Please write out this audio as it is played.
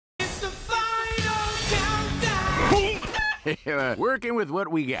Working with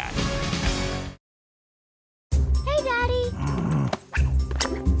what we got. Hey, Daddy.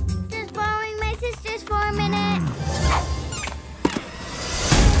 Just borrowing my sisters for a minute.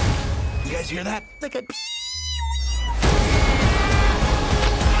 You guys hear that? Like a...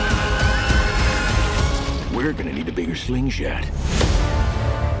 We're gonna need a bigger slingshot.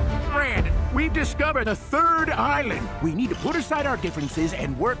 Brandon, we've discovered a third island. We need to put aside our differences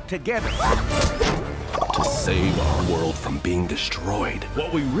and work together. To save our world from being destroyed,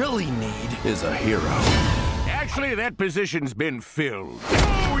 what we really need is a hero. Actually, that position's been filled.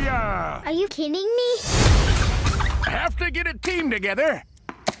 Oh, yeah! Are you kidding me? Have to get a team together.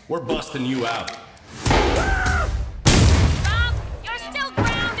 We're busting you out. Rob, you're still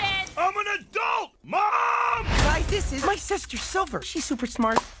grounded! I'm an adult! Mom! Guys, this is my sister, Silver. She's super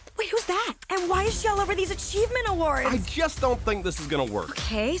smart. Wait, who's that? And why is she all over these achievement awards? I just don't think this is gonna work.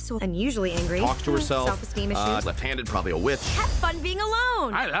 Okay, so unusually angry. Talks to herself. Self-esteem issues. Left-handed, probably a witch. Have fun being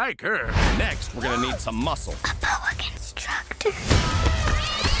alone. I like her. Next, we're gonna need some muscle. A boa constructor.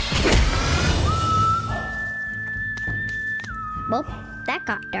 Well, that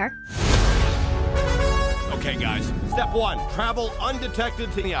got dark. Okay, guys. Step 1, travel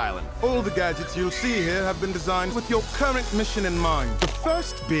undetected to the island. All the gadgets you'll see here have been designed with your current mission in mind. The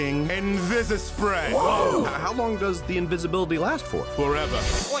first being Invisispray. Whoa! How long does the invisibility last for? Forever.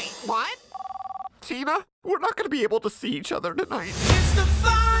 Wait, what? Tina, we're not gonna be able to see each other tonight. It's the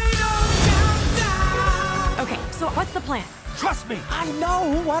final countdown. Okay, so what's the plan? Trust me. I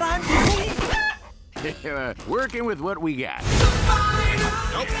know what I'm doing. Working with what we got.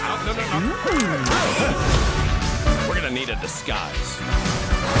 Nope. No. We're gonna need a disguise.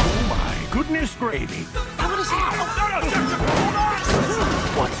 Oh, my goodness gravy.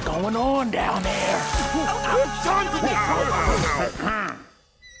 What's going on down there?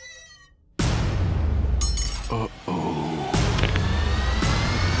 Uh-oh.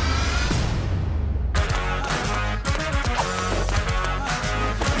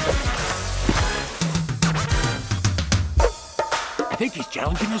 I think he's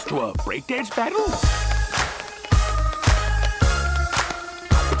challenging us to a breakdance battle.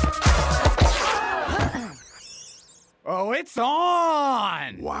 Oh, it's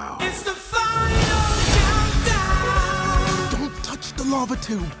on! Wow. It's the final countdown. Don't touch the lava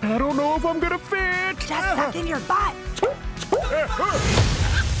tube. I don't know if I'm gonna fit. Just suck in your butt.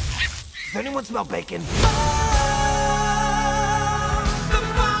 Does anyone smell bacon? Oh!